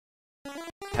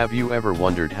Have you ever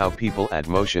wondered how people add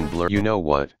motion blur? You know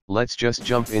what, let's just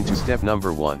jump into step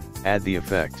number 1, add the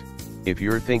effect. If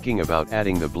you're thinking about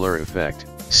adding the blur effect,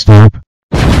 stop.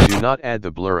 Do not add the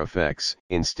blur effects,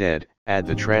 instead, add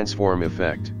the transform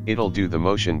effect. It'll do the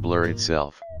motion blur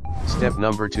itself. Step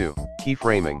number 2,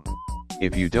 keyframing.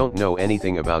 If you don't know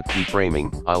anything about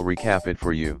keyframing, I'll recap it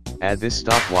for you. Add this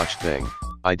stopwatch thing.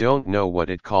 I don't know what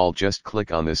it called, just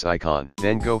click on this icon.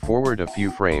 Then go forward a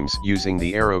few frames using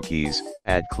the arrow keys,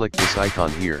 click this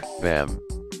icon here, bam.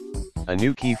 A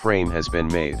new keyframe has been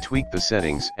made. Tweak the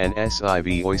settings and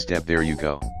SIV step, there you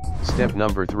go. Step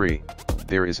number 3.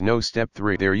 There is no step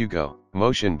 3, there you go.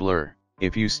 Motion blur.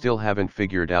 If you still haven't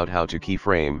figured out how to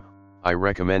keyframe, I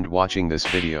recommend watching this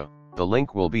video. The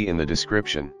link will be in the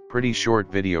description. Pretty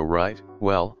short video, right?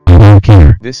 Well, I don't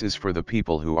care. This is for the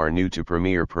people who are new to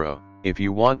Premiere Pro. If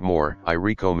you want more, I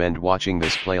recommend watching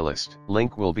this playlist.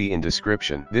 Link will be in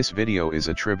description. This video is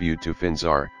a tribute to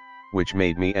Finzar, which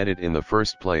made me edit in the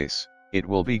first place. It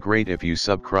will be great if you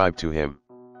subscribe to him.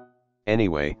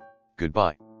 Anyway,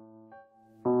 goodbye.